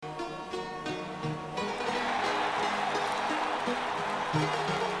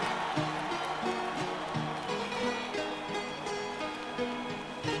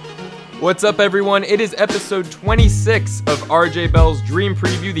What's up, everyone? It is episode 26 of RJ Bell's Dream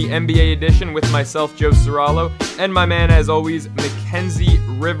Preview, the NBA edition, with myself, Joe Ceraulo, and my man, as always, Mackenzie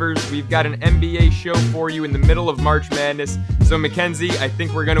Rivers. We've got an NBA show for you in the middle of March Madness. So, Mackenzie, I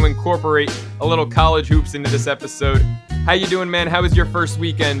think we're going to incorporate a little college hoops into this episode. How you doing, man? How was your first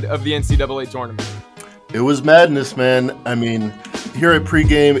weekend of the NCAA tournament? It was madness, man. I mean, here at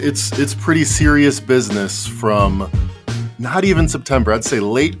pregame, it's pretty serious business from not even September. I'd say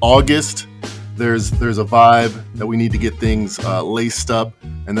late August. There's a vibe that we need to get things laced up.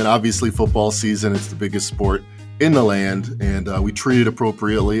 And then obviously football season, it's the biggest sport in the land. And we treat it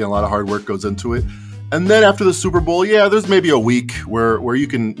appropriately. A lot of hard work goes into it. And then after the Super Bowl, yeah, there's maybe a week where you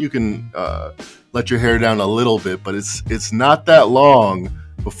can let your hair down a little bit. But it's not that long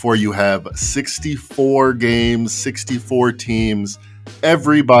before you have 64 games, 64 teams.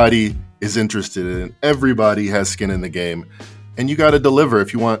 Everybody is interested in it. Everybody has skin in the game, and you got to deliver.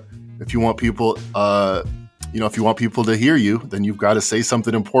 If you want people, if you want people to hear you, then you've got to say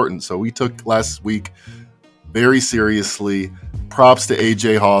something important. So we took last week very seriously. Props to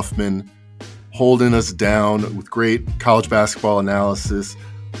AJ Hoffman holding us down with great college basketball analysis.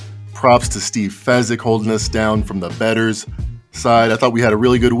 Props to Steve Fezzik holding us down from the bettors side. I thought we had a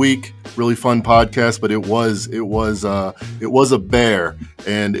really good week, really fun podcast, but it was a bear,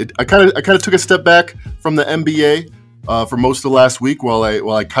 and I kind of took a step back from the NBA for most of last week while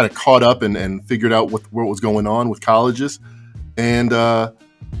I kind of caught up and figured out what was going on with colleges, and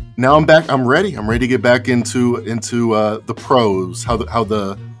now I'm back. I'm ready to get back into the pros, how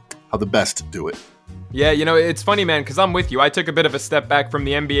the best do it. Yeah, it's funny, man, because I'm with you. I took a bit of a step back from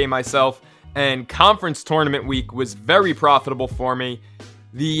the NBA myself. And conference tournament week was very profitable for me.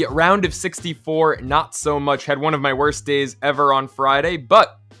 The round of 64, not so much. Had one of my worst days ever on Friday.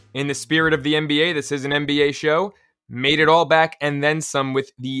 But in the spirit of the NBA, this is an NBA show. Made it all back and then some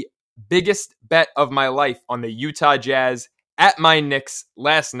with the biggest bet of my life on the Utah Jazz at my Knicks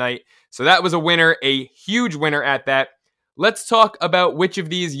last night. So that was a winner, a huge winner at that. Let's talk about which of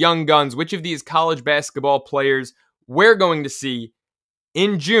these young guns, which of these college basketball players we're going to see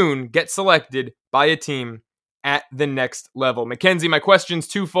in June get selected by a team at the next level. Mackenzie, my question's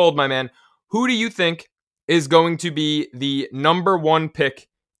twofold, my man. Who do you think is going to be the number one pick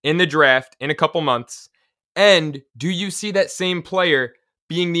in the draft in a couple months? And do you see that same player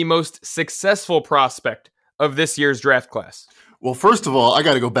being the most successful prospect of this year's draft class? Well, first of all, I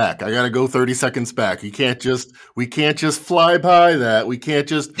got to go back. I got to go 30 seconds back. We can't just fly by that. We can't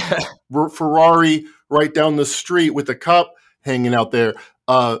just Ferrari right down the street with the cup hanging out there.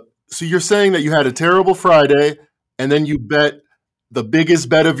 So you're saying that you had a terrible Friday and then you bet the biggest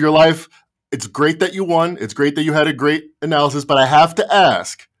bet of your life. It's great that you won. It's great that you had a great analysis, but I have to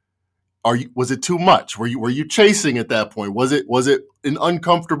ask, was it too much? Were you chasing at that point? Was it an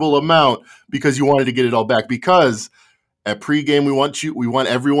uncomfortable amount because you wanted to get it all back? Because at pregame, we want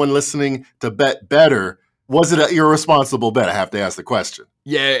everyone listening to bet better. Was it an irresponsible bet? I have to ask the question.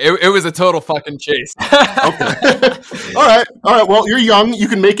 Yeah, it was a total fucking chase. Okay. All right. Well, you're young. You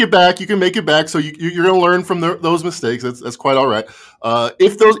can make it back. So you're going to learn from those mistakes. That's quite all right.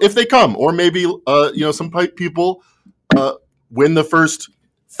 If they come, or maybe some people win the first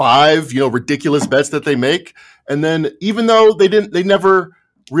 5 ridiculous bets that they make, and then even though they never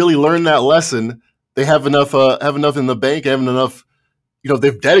really learned that lesson, they have enough in the bank, have enough.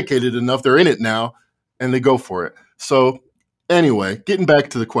 They've dedicated enough. They're in it now, and they go for it. So. Anyway, getting back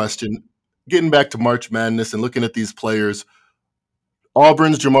to the question, getting back to March Madness and looking at these players,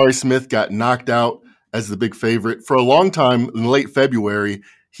 Auburn's Jamari Smith got knocked out as the big favorite. For a long time in late February,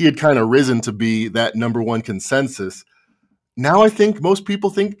 he had kind of risen to be that number one consensus. Now I think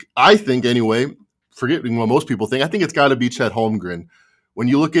anyway, forgetting what most people think, I think it's got to be Chet Holmgren. When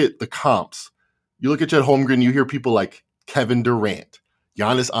you look at the comps, you look at Chet Holmgren, you hear people like Kevin Durant,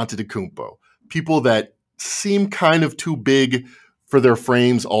 Giannis Antetokounmpo, people that seem kind of too big for their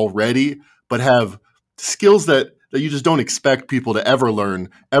frames already, but have skills that you just don't expect people to ever learn,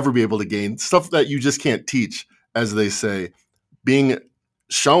 ever be able to gain, stuff that you just can't teach, as they say. Being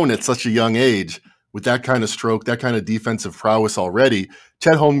shown at such a young age with that kind of stroke, that kind of defensive prowess already,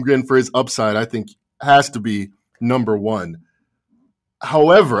 Chet Holmgren, for his upside, I think has to be number one.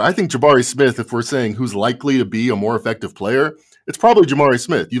 However, I think Jabari Smith, if we're saying who's likely to be a more effective player, it's probably Jamari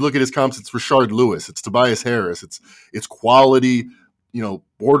Smith. You look at his comps, it's Rashard Lewis, it's Tobias Harris, it's quality,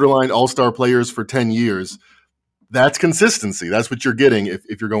 borderline all-star players for 10 years. That's consistency. That's what you're getting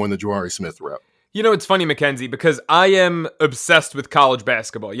if you're going the Jamari Smith route. It's funny, Mackenzie, because I am obsessed with college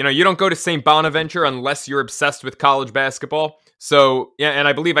basketball. You don't go to St. Bonaventure unless you're obsessed with college basketball. So, yeah, and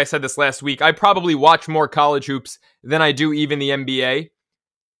I believe I said this last week, I probably watch more college hoops than I do even the NBA.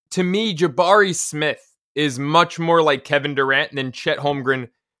 to me, Jabari Smith is much more like Kevin Durant than Chet Holmgren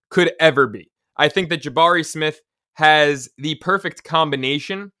could ever be. I think that Jabari Smith has the perfect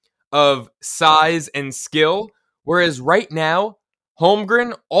combination of size and skill, whereas right now,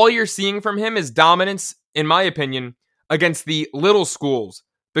 Holmgren, all you're seeing from him is dominance, in my opinion, against the little schools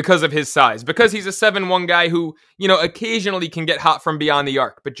because of his size, because he's a 7'1" guy who, occasionally can get hot from beyond the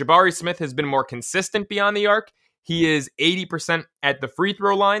arc. But Jabari Smith has been more consistent beyond the arc. He is 80% at the free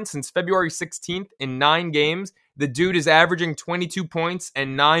throw line since February 16th in 9 games. The dude is averaging 22 points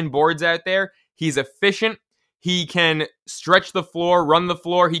and 9 boards out there. He's efficient. He can stretch the floor, run the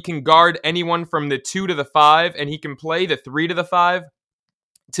floor. He can guard anyone from the 2 to the 5, and he can play the 3 to the 5.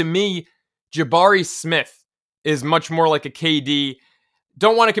 To me, Jabari Smith is much more like a KD.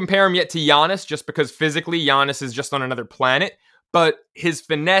 Don't want to compare him yet to Giannis, just because physically Giannis is just on another planet. But his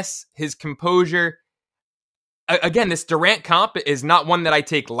finesse, his composure, again, this Durant comp is not one that I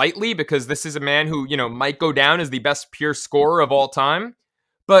take lightly, because this is a man who, might go down as the best pure scorer of all time.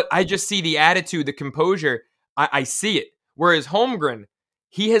 But I just see the attitude, the composure. I see it. Whereas Holmgren,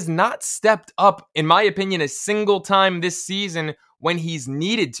 he has not stepped up, in my opinion, a single time this season when he's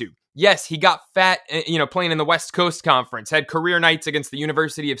needed to. Yes, he got fat, playing in the West Coast Conference, had career nights against the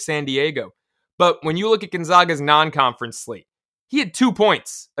University of San Diego. But when you look at Gonzaga's non-conference slate, he had 2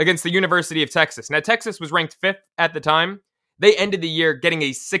 points against the University of Texas. Now, Texas was ranked 5th at the time. They ended the year getting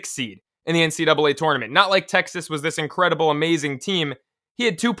a 6th seed in the NCAA tournament. Not like Texas was this incredible, amazing team. He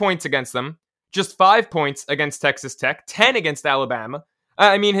had 2 points against them, just 5 points against Texas Tech, 10 against Alabama.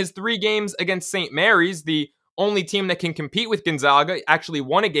 His 3 games against St. Mary's, the only team that can compete with Gonzaga, actually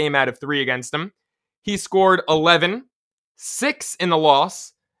won a game out of 3 against them. He scored 11, 6 in the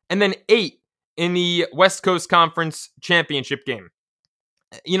loss, and then 8 in the West Coast Conference championship game.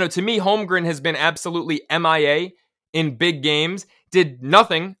 To me, Holmgren has been absolutely MIA in big games. Did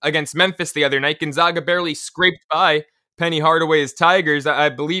nothing against Memphis the other night. Gonzaga barely scraped by Penny Hardaway's Tigers. I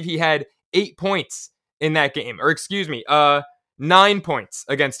believe he had 8 points in that game. 9 points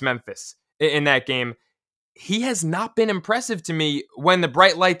against Memphis in that game. He has not been impressive to me when the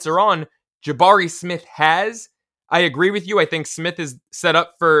bright lights are on. Jabari Smith has. I agree with you. I think Smith is set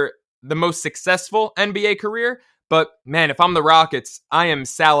up for the most successful NBA career. But, man, if I'm the Rockets, I am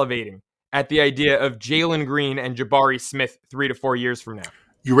salivating at the idea of Jalen Green and Jabari Smith 3 to 4 years from now.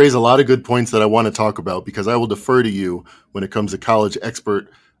 You raise a lot of good points that I want to talk about, because I will defer to you when it comes to college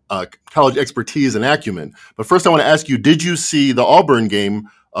expertise and acumen. But first, I want to ask you, did you see the Auburn game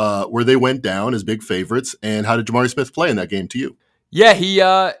where they went down as big favorites, and how did Jabari Smith play in that game to you? Yeah,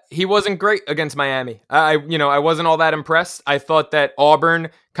 he wasn't great against Miami. I wasn't all that impressed. I thought that Auburn,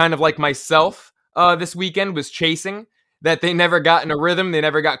 kind of like myself this weekend, was chasing, that they never got in a rhythm, they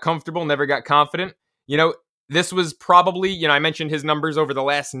never got comfortable, never got confident. This was probably, I mentioned his numbers over the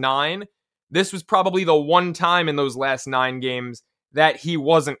last 9. This was probably the one time in those last 9 games that he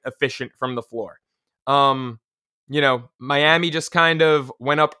wasn't efficient from the floor. Miami just kind of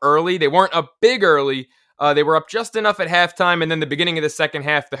went up early. They weren't up big early. They were up just enough at halftime, and then the beginning of the second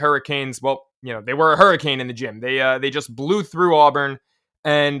half, the Hurricanes, they were a hurricane in the gym. They just blew through Auburn,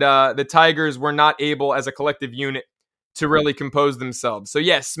 and the Tigers were not able, as a collective unit, to really compose themselves. So,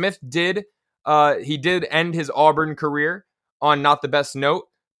 yeah, Smith did end his Auburn career on not the best note,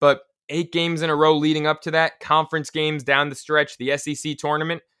 but 8 games in a row leading up to that, conference games down the stretch, the SEC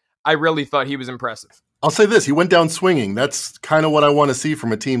tournament, I really thought he was impressive. I'll say this, he went down swinging. That's kind of what I want to see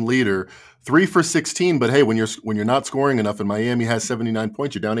from a team leader. 3 for 16, but hey, when you're not scoring enough and Miami has 79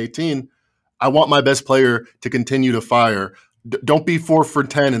 points, you're down 18, I want my best player to continue to fire. Don't be 4 for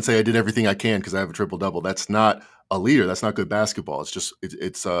 10 and say I did everything I can because I have a triple-double. That's not a leader. That's not good basketball. It's just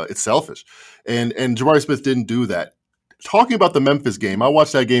it's selfish. And Jabari Smith didn't do that. Talking about the Memphis game, I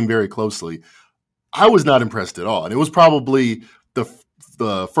watched that game very closely. I was not impressed at all. And it was probably the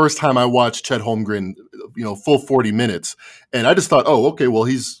first time I watched Chet Holmgren, full 40 minutes. And I just thought, oh, okay, well,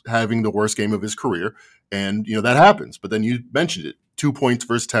 he's having the worst game of his career. And, that happens. But then you mentioned it, 2 points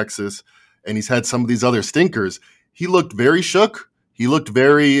versus Texas, and he's had some of these other stinkers. He looked very shook. He looked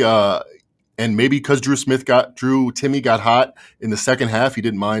very, and maybe because Timmy got hot in the second half, he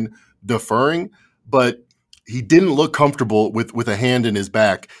didn't mind deferring, but he didn't look comfortable with a hand in his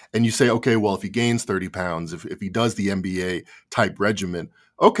back. And you say, okay, well, if he gains 30 pounds, if he does the NBA type regimen,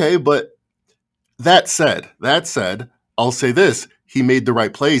 okay. But that said, I'll say this, he made the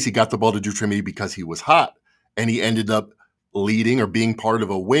right plays. He got the ball to Drew Timme because he was hot, and he ended up leading or being part of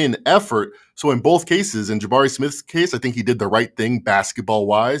a win effort. So in both cases, in Jabari Smith's case, I think he did the right thing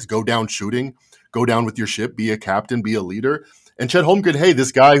basketball-wise, go down shooting, go down with your ship, be a captain, be a leader. And Chet Holmgren, hey,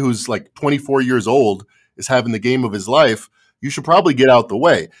 this guy who's like 24 years old is having the game of his life. you should probably get out the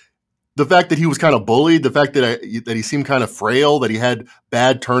way. The fact that he was kind of bullied, the fact that he seemed kind of frail, that he had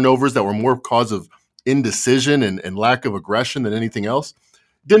bad turnovers that were more cause of indecision and lack of aggression than anything else,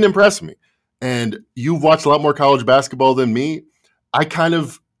 didn't impress me. And you've watched a lot more college basketball than me. I kind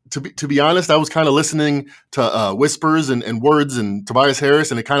of, to be honest, I was kind of listening to whispers and words and Tobias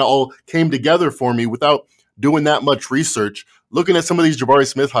Harris, and it kind of all came together for me without doing that much research. Looking at some of these Jabari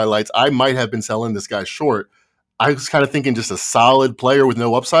Smith highlights, I might have been selling this guy short. I was kind of thinking just a solid player with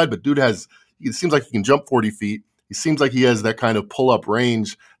no upside, but dude it seems like he can jump 40 feet. He seems like he has that kind of pull-up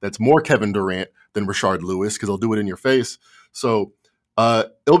range that's more Kevin Durant than Rashard Lewis, because he'll do it in your face. So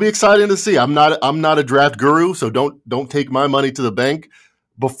it'll be exciting to see. I'm not a draft guru, so don't take my money to the bank.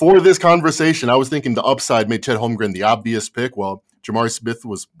 Before this conversation, I was thinking the upside made Chet Holmgren the obvious pick, while Jabari Smith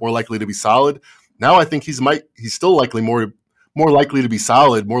was more likely to be solid. Now I think he's still likely more likely to be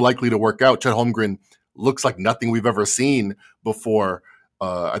solid, more likely to work out. Chet Holmgren looks like nothing we've ever seen before.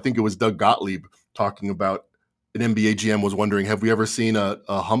 I think it was Doug Gottlieb talking about an NBA GM was wondering, have we ever seen a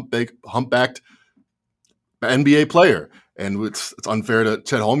humpbacked NBA player? And it's unfair to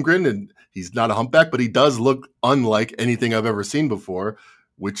Chet Holmgren, and he's not a humpback, but he does look unlike anything I've ever seen before,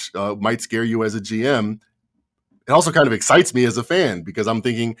 which might scare you as a GM. It also kind of excites me as a fan, because I'm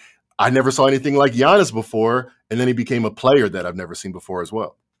thinking I never saw anything like Giannis before, and then he became a player that I've never seen before as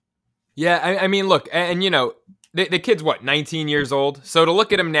well. Yeah, I mean, look, and the kid's 19 years old. So to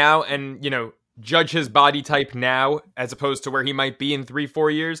look at him now and, judge his body type now as opposed to where he might be in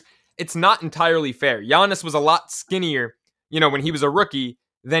 3-4 years, it's not entirely fair. Giannis was a lot skinnier, when he was a rookie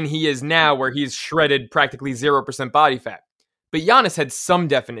than he is now, where he's shredded practically 0% body fat. But Giannis had some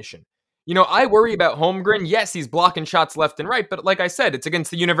definition. I worry about Holmgren. Yes, he's blocking shots left and right, but like I said, it's against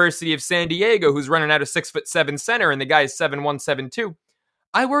the University of San Diego, who's running out a 6'7" center, and the guy is 7'1", 7'2".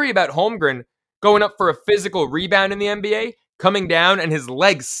 I worry about Holmgren going up for a physical rebound in the NBA, coming down, and his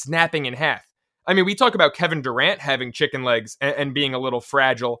legs snapping in half. I mean, we talk about Kevin Durant having chicken legs and being a little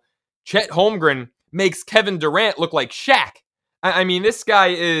fragile. Chet Holmgren makes Kevin Durant look like Shaq. I mean, this guy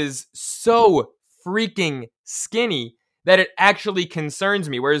is so freaking skinny that it actually concerns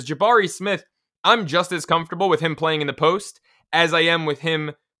me. Whereas Jabari Smith, I'm just as comfortable with him playing in the post as I am with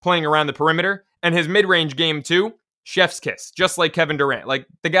him playing around the perimeter. And his mid-range game, too, chef's kiss, just like Kevin Durant. Like,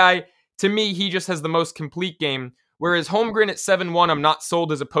 the guy, to me, he just has the most complete game. Whereas Holmgren at 7'1", I'm not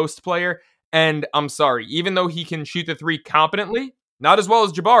sold as a post player. And I'm sorry, even though he can shoot the three competently, not as well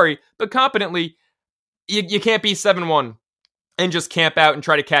as Jabari, but competently, you can't be 7'1" and just camp out and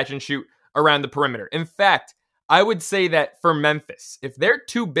try to catch and shoot around the perimeter. In fact, I would say that for Memphis, if their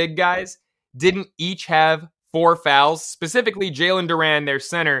two big guys didn't each have 4 fouls, specifically Jalen Duran, their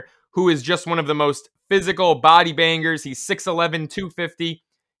center, who is just one of the most physical body bangers. He's 6'11", 250.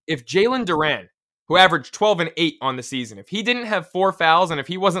 If Jalen Duran, who averaged 12 and 8 on the season, if he didn't have 4 fouls and if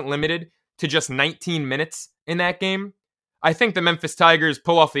he wasn't limited to just 19 minutes in that game, I think the Memphis Tigers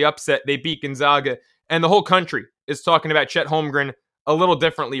pull off the upset. They beat Gonzaga, and the whole country is talking about Chet Holmgren a little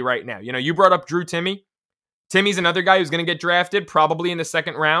differently right now. You brought up Drew Timme. Timmy's another guy who's going to get drafted probably in the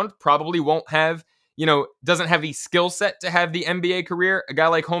second round, probably won't have, doesn't have the skill set to have the NBA career a guy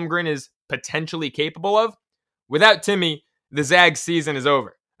like Holmgren is potentially capable of. Without Timme, the Zags season is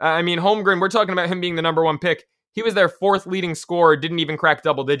over. I mean, Holmgren, we're talking about him being the number 1 pick. He was their 4th leading scorer, didn't even crack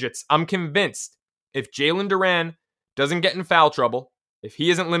double digits. I'm convinced if Jalen Duran doesn't get in foul trouble, if he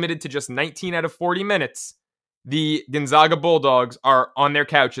isn't limited to just 19 out of 40 minutes, the Gonzaga Bulldogs are on their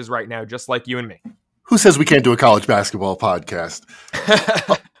couches right now, just like you and me. Who says we can't do a college basketball podcast?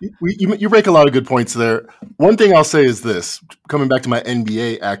 You make a lot of good points there. One thing I'll say is this, coming back to my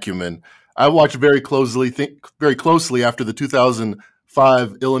NBA acumen, I watched very closely after the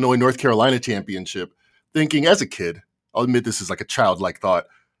 2005 Illinois-North Carolina championship, thinking as a kid, I'll admit this is like a childlike thought,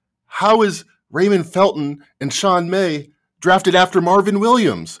 how is Raymond Felton and Sean May drafted after Marvin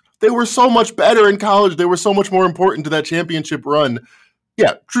Williams? They were so much better in college. They were so much more important to that championship run.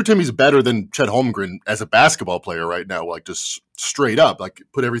 Yeah, Drew Timme's better than Chet Holmgren as a basketball player right now, like just straight up, like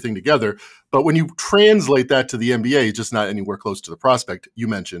put everything together. But when you translate that to the NBA, it's just not anywhere close to the prospect you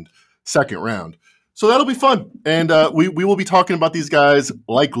mentioned, second round. So that'll be fun. And we will be talking about these guys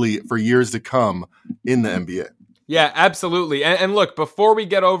likely for years to come in the NBA. Yeah, absolutely. And look, before we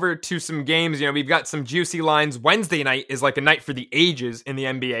get over to some games, we've got some juicy lines. Wednesday night is like a night for the ages in the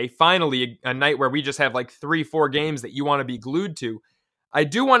NBA. Finally, a night where we just have like 3-4 games that you want to be glued to. I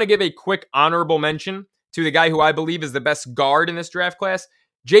do want to give a quick honorable mention to the guy who I believe is the best guard in this draft class.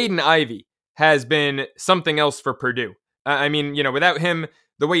 Jaden Ivey has been something else for Purdue. I mean, without him,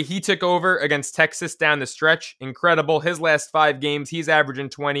 the way he took over against Texas down the stretch, incredible. His last 5 games, he's averaging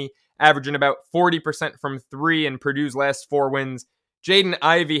 20, averaging about 40% from three in Purdue's last 4 wins. Jaden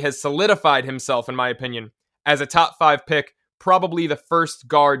Ivey has solidified himself, in my opinion, as a top 5 pick, probably the first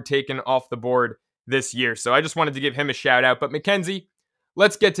guard taken off the board this year. So I just wanted to give him a shout out. But Mackenzie,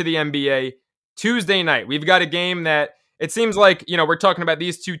 let's get to the NBA. Tuesday night, we've got a game that it seems like, we're talking about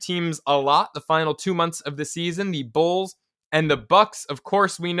these two teams a lot, the final 2 months of the season, the Bulls and the Bucks. Of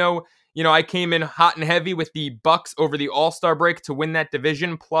course, we know, I came in hot and heavy with the Bucks over the All-Star break to win that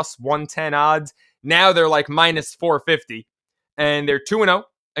division, plus 110 odds. Now they're like minus 450. And they're 2-0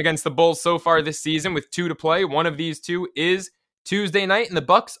 against the Bulls so far this season with 2 to play. One of these 2 is Tuesday night, and the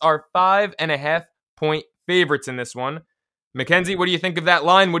Bucks are 5.5-point favorites in this one. Mackenzie, what do you think of that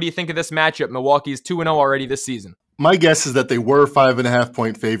line? What do you think of this matchup? Milwaukee's 2-0 already this season. My guess is that they were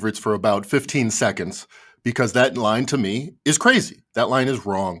 5.5-point favorites for about 15 seconds, because that line to me is crazy. That line is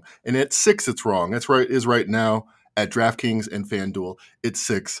wrong. And at 6, it's wrong. That's right. It is right now at DraftKings and FanDuel. It's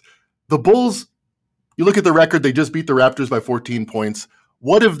 6. The Bulls, you look at the record, they just beat the Raptors by 14 points.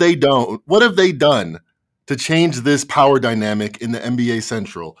 What have they done? What have they done to change this power dynamic in the NBA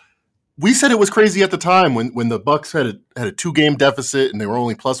Central? We said it was crazy at the time when the Bucks had a 2-game deficit and they were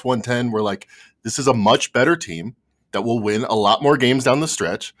only plus 110. We're like, this is a much better team that will win a lot more games down the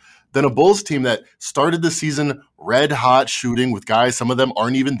stretch than a Bulls team that started the season red hot shooting with guys, some of them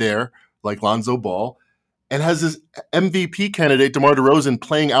aren't even there, like Lonzo Ball, and has this MVP candidate, DeMar DeRozan,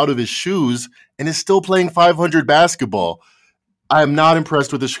 playing out of his shoes and is still playing 500 basketball. I am not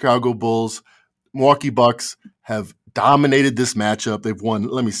impressed with the Chicago Bulls. Milwaukee Bucks have dominated this matchup. They've won,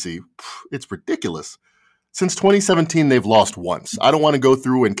 let me see, it's ridiculous. Since 2017, they've lost once. I don't want to go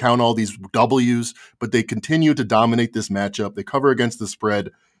through and count all these W's, but they continue to dominate this matchup. They cover against the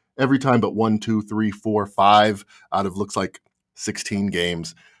spread every time but 1, 2, 3, 4, 5 out of looks like 16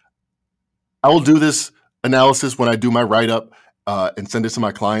 games. I will do this analysis when I do my write-up and send it to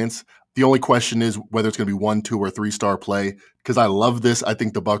my clients. The only question is whether it's going to be 1, 2, or 3-star play, because I love this. I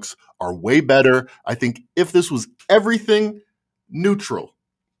think the Bucks are way better. I think if this was everything neutral,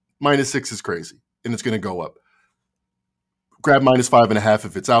 -6 is crazy, and it's going to go up. Grab -5.5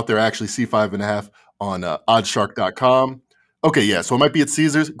 if it's out there. I actually see 5.5 on oddshark.com. Okay, yeah, so it might be at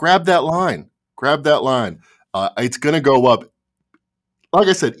Caesars. Grab that line. It's going to go up. Like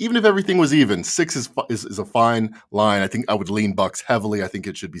I said, even if everything was even, 6 is a fine line. I think I would lean Bucks heavily. I think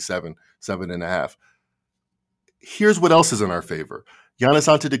it should be 7.5. Here's what else is in our favor. Giannis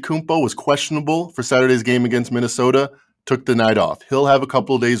Antetokounmpo was questionable for Saturday's game against Minnesota, took the night off. He'll have a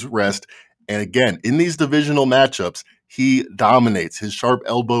couple of days rest. And again, in these divisional matchups, he dominates. His sharp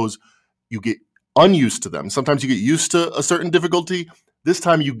elbows, you get unused to them. Sometimes you get used to a certain difficulty. This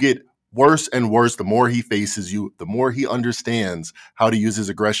time you get worse and worse. The more he faces you, the more he understands how to use his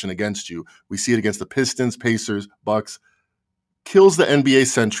aggression against you. We see it against the Pistons, Pacers, Bucks. Kills the NBA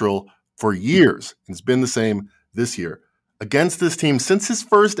Central for years. And it's been the same this year. Against this team, since his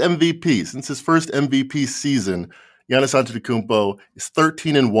first MVP season, Giannis Antetokounmpo is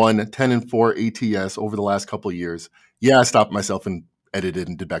 13-1, 10-4 ATS over the last couple of years. Yeah, I stopped myself and edited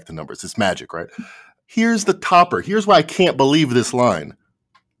and did back the numbers. It's magic, right? Here's the topper. Here's why I can't believe this line.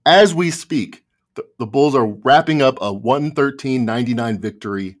 As we speak, the Bulls are wrapping up a 113-99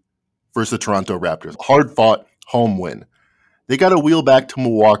 victory versus the Toronto Raptors. Hard-fought home win. They got to wheel back to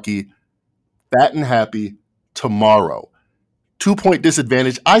Milwaukee, fat and happy, tomorrow. 2-point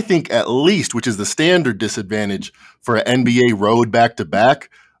disadvantage, I think at least, which is the standard disadvantage for an NBA road back-to-back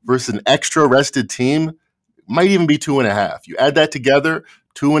versus an extra rested team, might even be 2.5. You add that together,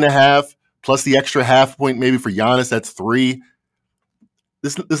 2.5, plus the extra half point maybe for Giannis, that's 3.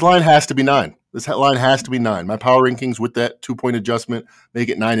 This line has to be 9. This line has to be 9. My power rankings with that 2-point adjustment make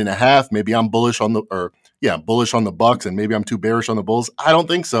it 9.5. Maybe I'm bullish on the Bucks, and maybe I'm too bearish on the Bulls. I don't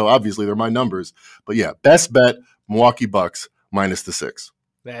think so. Obviously, they're my numbers. But yeah, best bet, Milwaukee Bucks -6.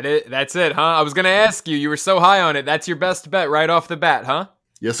 That's it, huh? I was going to ask you. You were so high on it. That's your best bet right off the bat, huh?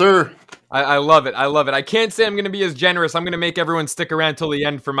 Yes, sir. I love it. I can't say I'm going to be as generous. I'm going to make everyone stick around till the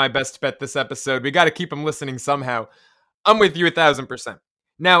end for my best bet this episode. We got to keep them listening somehow. I'm with you 1,000%.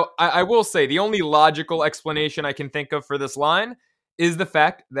 Now, I will say the only logical explanation I can think of for this line is the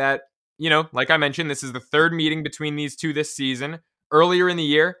fact that, like I mentioned, this is the third meeting between these two this season. Earlier in the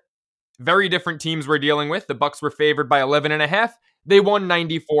year, very different teams we're dealing with. The Bucks were favored by 11.5. They won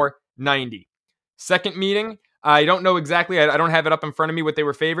 94-90. Second meeting, I don't know exactly. I don't have it up in front of me what they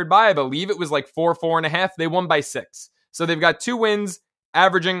were favored by. I believe it was like 4.5. They won by 6. So they've got 2 wins,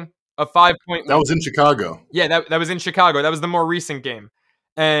 averaging a 5-point. That was in Chicago. Yeah, that was in Chicago. That was the more recent game.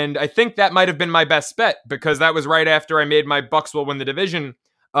 And I think that might have been my best bet because that was right after I made my Bucks will win the division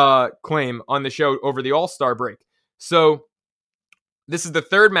claim on the show over the All-Star break. So This is the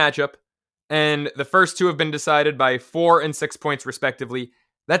third matchup, and the first two have been decided by 4 and 6 points respectively.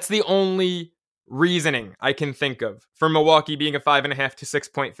 That's the only reasoning I can think of for Milwaukee being a 5.5 to 6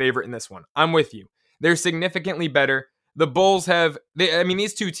 point favorite in this one. I'm with you. They're significantly better. The Bulls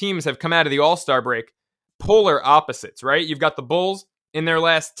these two teams have come out of the All-Star break polar opposites, right? You've got the Bulls in their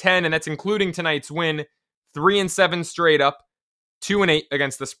last 10, and that's including tonight's win, 3-7 straight up, 2-8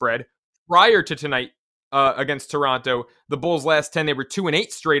 against the spread. Prior to tonight against Toronto, the Bulls' last 10, they were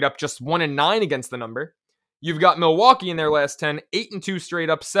 2-8 straight up, just 1-9 against the number. You've got Milwaukee in their last 10, 8-2 straight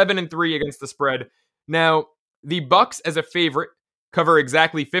up, 7-3 against the spread. Now, the Bucks as a favorite cover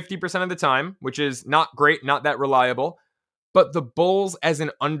exactly 50% of the time, which is not great, not that reliable. But the Bulls as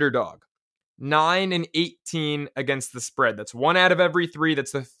an underdog, 9-18 against the spread. That's 1 out of every 3.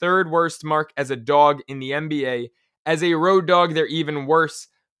 That's the third worst mark as a dog in the NBA. As a road dog, they're even worse,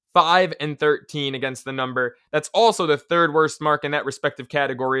 5-13 against the number. That's also the third worst mark in that respective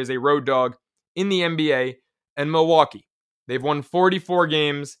category as a road dog in the NBA. And Milwaukee, they've won 44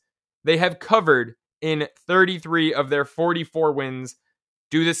 games. They have covered in 33 of their 44 wins.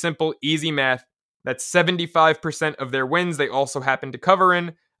 Do the simple, easy math. That's 75% of their wins they also happen to cover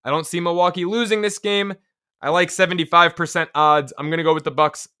in. I don't see Milwaukee losing this game. I like 75% odds. I'm going to go with the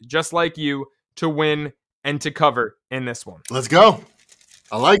Bucks, just like you, to win and to cover in this one. Let's go.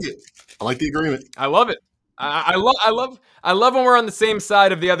 I like it. I like the agreement. I love it. I love when we're on the same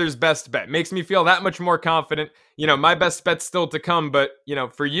side of the other's best bet. Makes me feel that much more confident. My best bet's still to come, but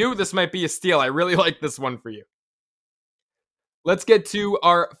for you, this might be a steal. I really like this one for you. Let's get to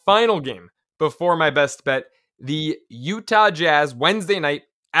our final game before my best bet, the Utah Jazz Wednesday night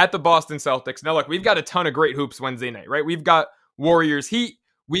at the Boston Celtics. Now, look, we've got a ton of great hoops Wednesday night, right? We've got Warriors Heat.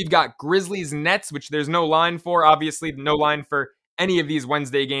 We've got Grizzlies Nets, which there's no line for. Obviously, no line for any of these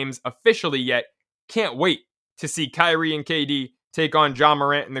Wednesday games officially yet. Can't wait to see Kyrie and KD take on Ja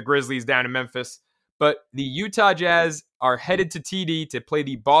Morant and the Grizzlies down in Memphis. But the Utah Jazz are headed to TD to play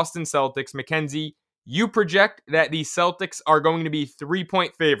the Boston Celtics. Mackenzie, you project that the Celtics are going to be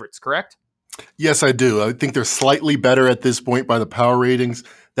 3-point favorites, correct? Yes, I do. I think they're slightly better at this point by the power ratings.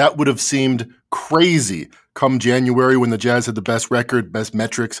 That would have seemed crazy come January when the Jazz had the best record, best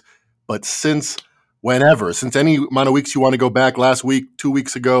metrics. But since any amount of weeks you want to go back, last week, 2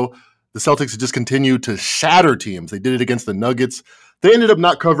 weeks ago, the Celtics have just continued to shatter teams. They did it against the Nuggets. They ended up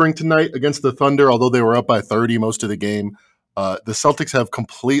not covering tonight against the Thunder, although they were up by 30 most of the game. The Celtics have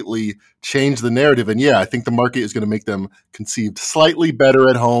completely changed the narrative. And yeah, I think the market is going to make them conceived slightly better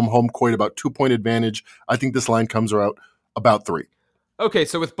at home court, about 2-point advantage. I think this line comes out about 3. Okay,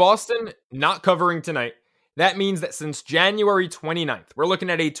 so with Boston not covering tonight, that means that since January 29th, we're looking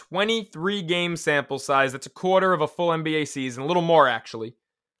at a 23-game sample size. That's a quarter of a full NBA season, a little more actually.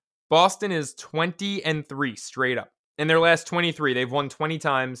 Boston is 20-3 straight up. In their last 23, they've won 20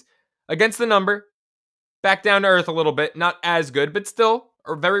 times against the number. Back down to earth a little bit, not as good, but still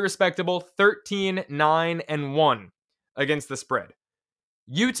very respectable. 13-9-1 against the spread.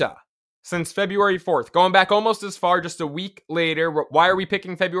 Utah, since February 4th, going back almost as far, just a week later. Why are we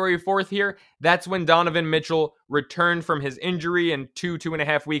picking February 4th here? That's when Donovan Mitchell returned from his injury and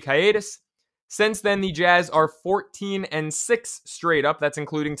 2.5 week hiatus. Since then, the Jazz are 14-6 straight up. That's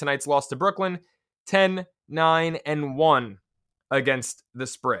including tonight's loss to Brooklyn. 10-9-1 against the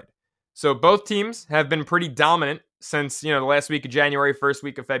spread. So both teams have been pretty dominant since, the last week of January, first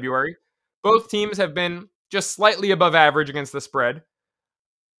week of February. Both teams have been just slightly above average against the spread.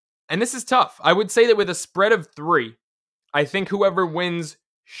 And this is tough. I would say that with a spread of 3, I think whoever wins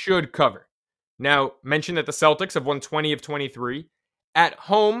should cover. Now, mention that the Celtics have won 20 of 23. At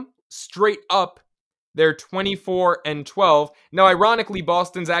home, straight up, they're 24-12. Now, ironically,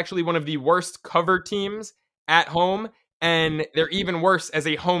 Boston's actually one of the worst cover teams at home, and they're even worse as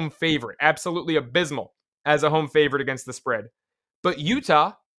a home favorite. Absolutely abysmal as a home favorite against the spread. But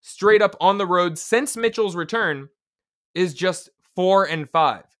Utah, straight up on the road since Mitchell's return, is just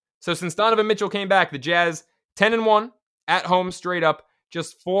 4-5. So since Donovan Mitchell came back, the Jazz 10-1 at home straight up,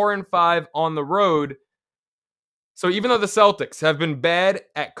 just 4-5 on the road. So even though the Celtics have been bad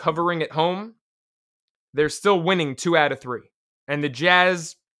at covering at home, they're still winning 2 out of 3. And the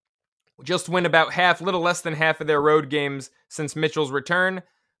Jazz just win about little less than half of their road games since Mitchell's return.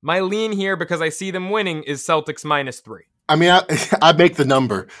 My lean here, because I see them winning, is Celtics -3. I mean, I make the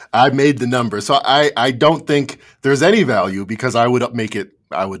number. I made the number. So I don't think there's any value because I would make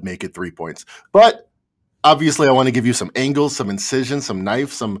it 3 points. But obviously I want to give you some angles, some incision, some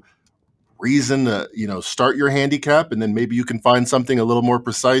knife, some reason to, start your handicap, and then maybe you can find something a little more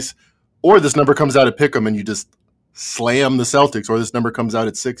precise. Or this number comes out at Pick'em and you just slam the Celtics, or this number comes out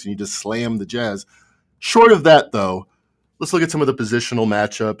at 6 and you just slam the Jazz. Short of that, though, let's look at some of the positional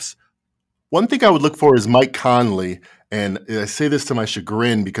matchups. One thing I would look for is Mike Conley, and I say this to my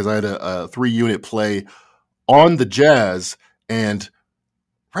chagrin because I had a 3-unit play on the Jazz, and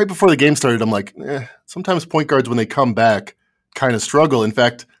right before the game started, I'm like, sometimes point guards, when they come back, kind of struggle. In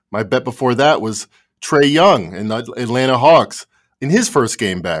fact, my bet before that was Trae Young and the Atlanta Hawks in his first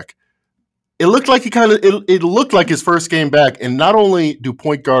game back. It looked like it looked like his first game back, and not only do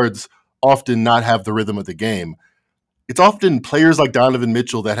point guards often not have the rhythm of the game, it's often players like Donovan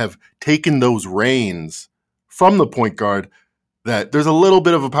Mitchell that have taken those reins from the point guard that there's a little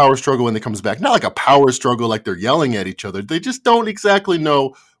bit of a power struggle when it comes back. Not like a power struggle like they're yelling at each other. They just don't exactly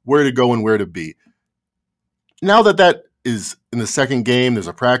know where to go and where to be. Now that is in the second game, there's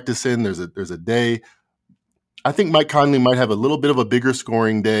a practice in, there's a day. I think Mike Conley might have a little bit of a bigger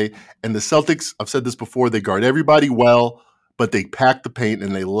scoring day. And the Celtics, I've said this before, they guard everybody well, but they pack the paint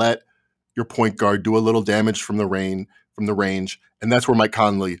and they let your point guard do a little damage from the range. And that's where Mike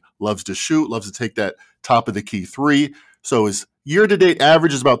Conley loves to shoot, loves to take that top of the key three. So his year-to-date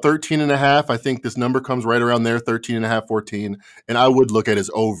average is about 13.5. I think this number comes right around there, 13.5, 14. And I would look at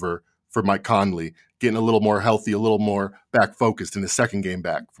his over for Mike Conley, getting a little more healthy, a little more back-focused in his second game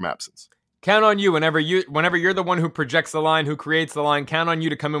back from absence. Count on you whenever you're the one who projects the line, who creates the line. Count on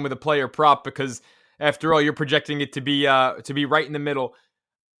you to come in with a player prop because, after all, you're projecting it to be right in the middle.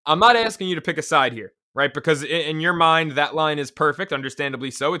 I'm not asking you to pick a side here, right? Because in your mind, that line is perfect,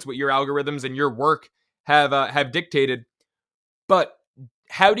 understandably so. It's what your algorithms and your work have dictated. But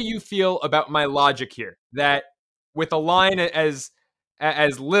how do you feel about my logic here? That with a line as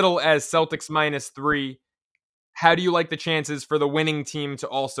little as Celtics -3, how do you like the chances for the winning team to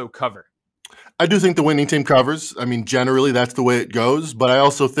also cover? I do think the winning team covers. I mean, generally that's the way it goes. But I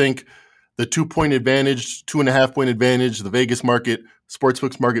also think the 2-point advantage, 2.5-point advantage, the Vegas market,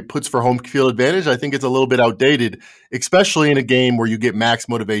 sportsbooks market puts for home field advantage. I think it's a little bit outdated, especially in a game where you get max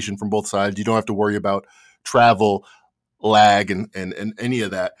motivation from both sides. You don't have to worry about travel, lag, and any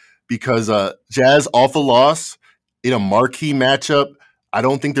of that because Jazz off a loss in a marquee matchup. I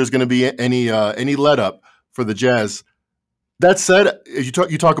don't think there's going to be any let up for the Jazz. That said, you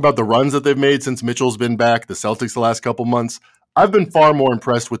talk about the runs that they've made since Mitchell's been back, the Celtics the last couple months. I've been far more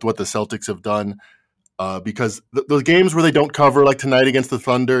impressed with what the Celtics have done because those games where they don't cover, like tonight against the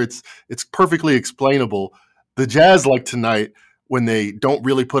Thunder, it's perfectly explainable. The Jazz, like tonight, when they don't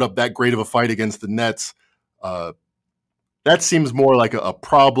really put up that great of a fight against the Nets, that seems more like a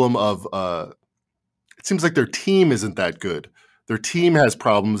problem of it seems like their team isn't that good. Their team has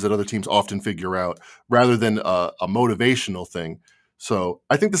problems that other teams often figure out rather than a motivational thing. So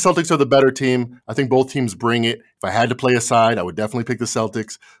I think the Celtics are the better team. I think both teams bring it. If I had to play a side, I would definitely pick the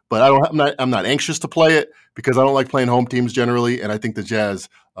Celtics. But I'm not anxious to play it because I don't like playing home teams generally, and I think the Jazz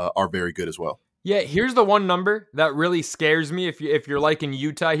are very good as well. Yeah, here's the one number that really scares me if you're like in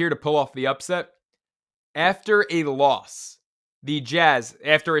Utah here to pull off the upset. After a loss, the Jazz,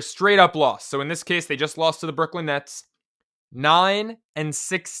 after a straight-up loss, so in this case, they just lost to the Brooklyn Nets,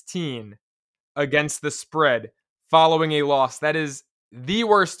 9-16 against the spread following a loss. That is the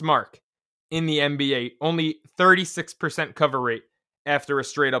worst mark in the NBA. Only 36% cover rate after a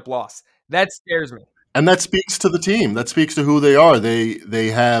straight-up loss. That scares me. And that speaks to the team. That speaks to who they are. They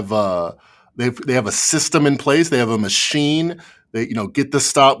have a system in place. They have a machine. They get the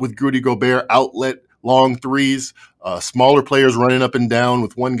stop with Rudy Gobert, outlet long threes, smaller players running up and down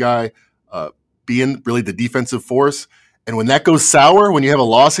with one guy being really the defensive force. And when that goes sour, when you have a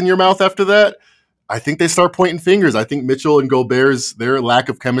loss in your mouth after that, I think they start pointing fingers. I think Mitchell and Gobert's their lack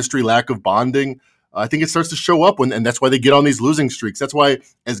of chemistry, lack of bonding, I think it starts to show up and that's why they get on these losing streaks. That's why,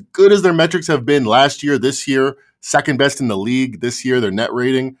 as good as their metrics have been last year, this year, second best in the league this year, their net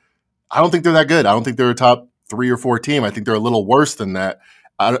rating, I don't think they're that good. I don't think they're a top 3 or 4 team. I think they're a little worse than that.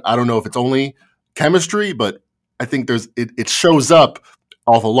 I don't know if it's only chemistry, but I think it shows up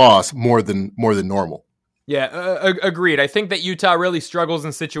off a loss more than normal. Yeah, agreed. I think that Utah really struggles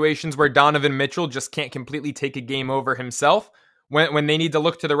in situations where Donovan Mitchell just can't completely take a game over himself. When they need to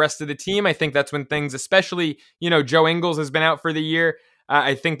look to the rest of the team, I think that's when things, especially, Joe Ingles has been out for the year.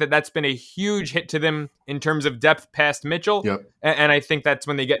 I think that's been a huge hit to them in terms of depth past Mitchell. Yep. And I think that's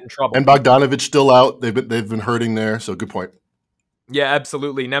when they get in trouble. And Bogdanovich still out. They've been hurting there. So good point. Yeah,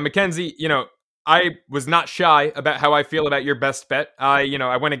 absolutely. Now, Mackenzie, I was not shy about how I feel about your best bet.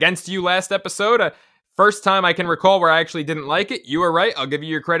 I went against you last episode. First time I can recall where I actually didn't like it. You were right. I'll give you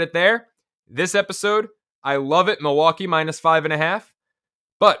your credit there. This episode, I love it. Milwaukee -5.5.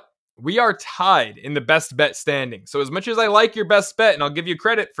 But we are tied in the best bet standing. So as much as I like your best bet, and I'll give you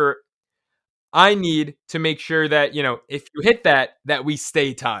credit for, I need to make sure that, if you hit that we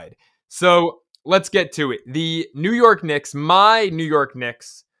stay tied. So let's get to it. The New York Knicks, my New York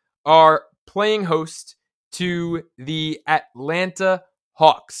Knicks, are playing host to the Atlanta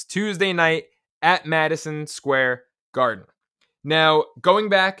Hawks Tuesday night at Madison Square Garden. Now, going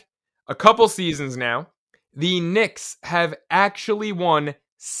back a couple seasons now, the Knicks have actually won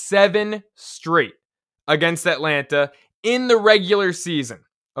 7 straight against Atlanta in the regular season.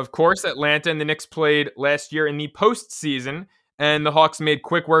 Of course, Atlanta and the Knicks played last year in the postseason, and the Hawks made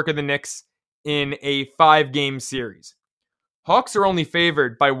quick work of the Knicks in a 5-game series. Hawks are only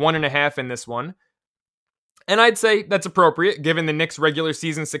favored by 1.5 in this one, and I'd say that's appropriate given the Knicks' regular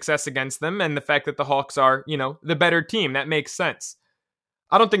season success against them and the fact that the Hawks are, the better team. That makes sense.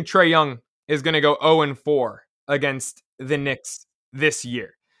 I don't think Trae Young is going to go 0-4 against the Knicks this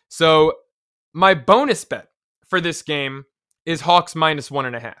year. So my bonus bet for this game is Hawks minus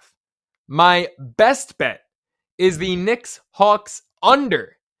 1.5. My best bet is the Knicks Hawks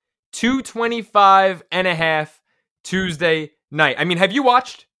under 225.5 Tuesday night. I mean, have you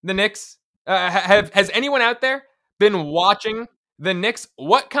watched the Knicks? Has anyone out there been watching the Knicks?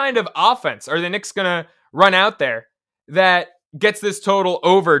 What kind of offense are the Knicks going to run out there that gets this total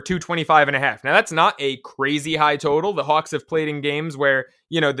over 225.5? Now, that's not a crazy high total. The Hawks have played in games where,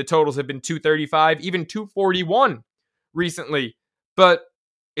 the totals have been 235, even 241 recently. But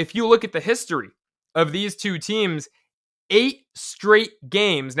if you look at the history of these two teams, 8 straight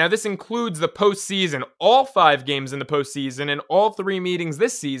games. Now, this includes the postseason. All 5 games in the postseason and all 3 meetings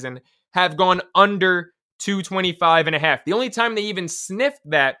this season have gone under 225.5. The only time they even sniffed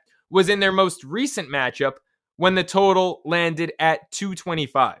that was in their most recent matchup when the total landed at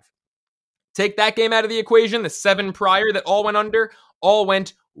 225. Take that game out of the equation. The 7 prior that all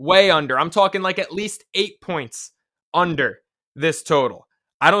went way under. I'm talking like at least 8 points under this total.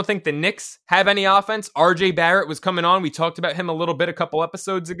 I don't think the Knicks have any offense. RJ Barrett was coming on. We talked about him a little bit a couple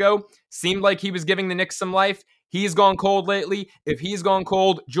episodes ago. Seemed like he was giving the Knicks some life. He's gone cold lately. If he's gone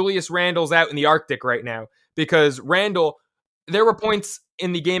cold, Julius Randle's out in the Arctic right now. Because Randle, there were points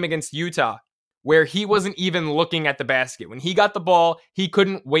in the game against Utah where he wasn't even looking at the basket. When he got the ball, he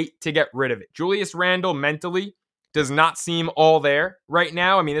couldn't wait to get rid of it. Julius Randle mentally does not seem all there right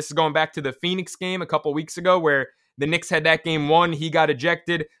now. I mean, this is going back to the Phoenix game a couple weeks ago where the Knicks had that game won. He got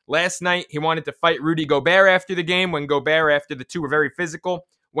ejected. Last night, he wanted to fight Rudy Gobert after the game when Gobert, after the two were very physical,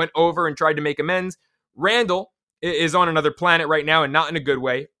 went over and tried to make amends. Randle is on another planet right now and not in a good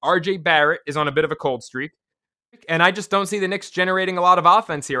way. RJ Barrett is on a bit of a cold streak. And I just don't see the Knicks generating a lot of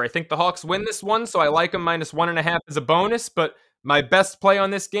offense here. I think the Hawks win this one, so I like them minus 1.5 as a bonus. But my best play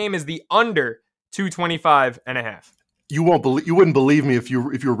on this game is the under 225.5. You wouldn't believe me if you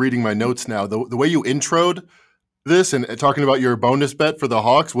were reading my notes now. The way you introed this and talking about your bonus bet for the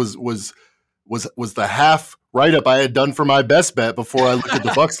Hawks was the half write-up I had done for my best bet before I looked at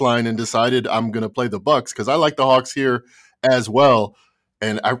the Bucks line and decided I'm going to play the Bucks because I like the Hawks here as well.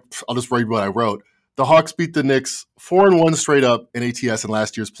 And I'll just read what I wrote. The Hawks beat the Knicks 4-1 straight up in ATS in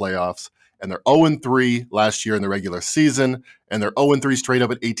last year's playoffs, and they're 0-3 last year in the regular season, and they're 0-3 straight up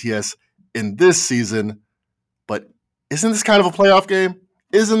at ATS in this season. But isn't this kind of a playoff game?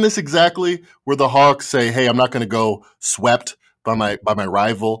 Isn't this exactly where the Hawks say, "Hey, I'm not going to go swept by my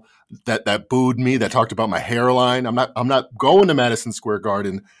rival that booed me, that talked about my hairline. I'm not going to Madison Square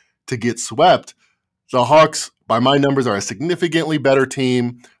Garden to get swept." The Hawks, by my numbers, are a significantly better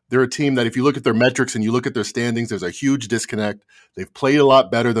team. They're a team that if you look at their metrics and you look at their standings, there's a huge disconnect. They've played a lot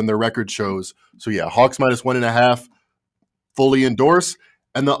better than their record shows. So yeah, Hawks minus 1.5, fully endorse.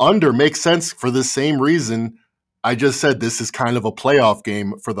 And the under makes sense for the same reason I just said. This is kind of a playoff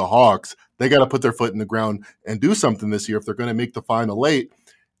game for the Hawks. They got to put their foot in the ground and do something this year if they're going to make the final 8.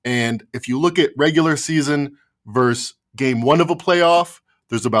 And if you look at regular season versus game 1 of a playoff,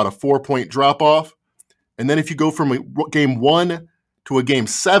 there's about a 4-point drop-off. And then if you go from a game 1 to a game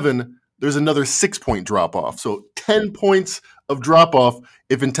 7, there's another 6-point drop-off. So 10 points of drop-off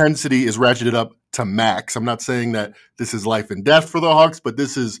if intensity is ratcheted up to max. I'm not saying that this is life and death for the Hawks, but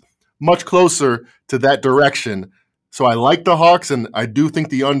this is much closer to that direction. So I like the Hawks, and I do think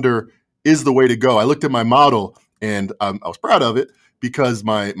the under is the way to go. I looked at my model, and I was proud of it because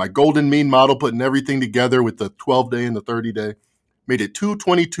my golden mean model, putting everything together with the 12-day and the 30-day, made it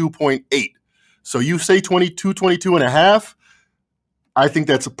 222.8. So you say 22.5. I think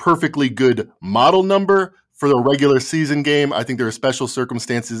that's a perfectly good model number for the regular season game. I think there are special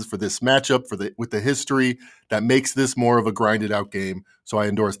circumstances for this matchup with the history that makes this more of a grinded out game. So I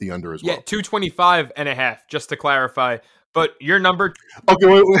endorse the under as well. Yeah, 225.5, just to clarify. But your number.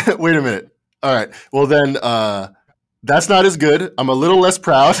 Okay, wait a minute. All right. Well, then That's not as good. I'm a little less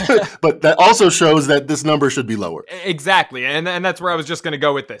proud, but that also shows that this number should be lower. Exactly. And that's where I was just going to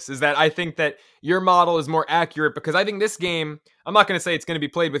go with this, is that I think that your model is more accurate because I think this game, I'm not going to say it's going to be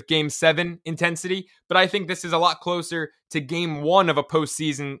played with game 7 intensity, but I think this is a lot closer to game 1 of a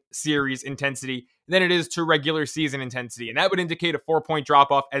postseason series intensity than it is to regular season intensity. And that would indicate a 4-point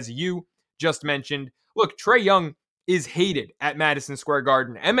drop off, as you just mentioned. Look, Trae Young is hated at Madison Square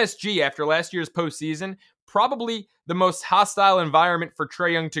Garden. MSG, after last year's postseason, probably the most hostile environment for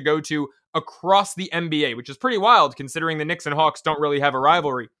Trae Young to go to across the NBA, which is pretty wild considering the Knicks and Hawks don't really have a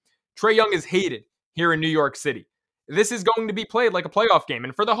rivalry. Trae Young is hated here in New York City. This is going to be played like a playoff game.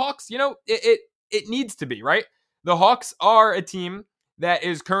 And for the Hawks, it needs to be, right? The Hawks are a team that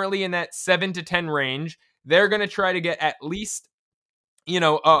is currently in that 7-10 range. They're going to try to get at least,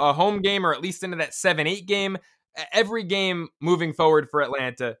 a home game or at least into that 7-8 game. Every game moving forward for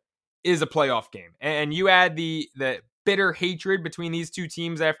Atlanta is a playoff game. And you add the bitter hatred between these two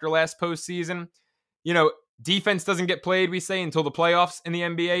teams after last postseason. Defense doesn't get played, we say, until the playoffs in the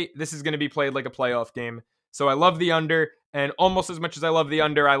NBA. This is going to be played like a playoff game. So I love the under, and almost as much as I love the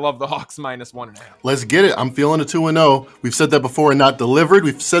under, I love the Hawks -1.5. Let's get it. I'm feeling a 2-0. We've said that before and not delivered.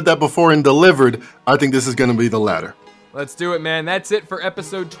 We've said that before and delivered. I think this is going to be the latter. Let's do it, man. That's it for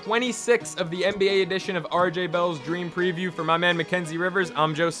episode 26 of the NBA edition of RJ Bell's Dream Preview. For my man Mackenzie Rivers,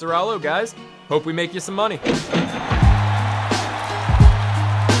 I'm Joe Ceraulo, guys. Hope we make you some money.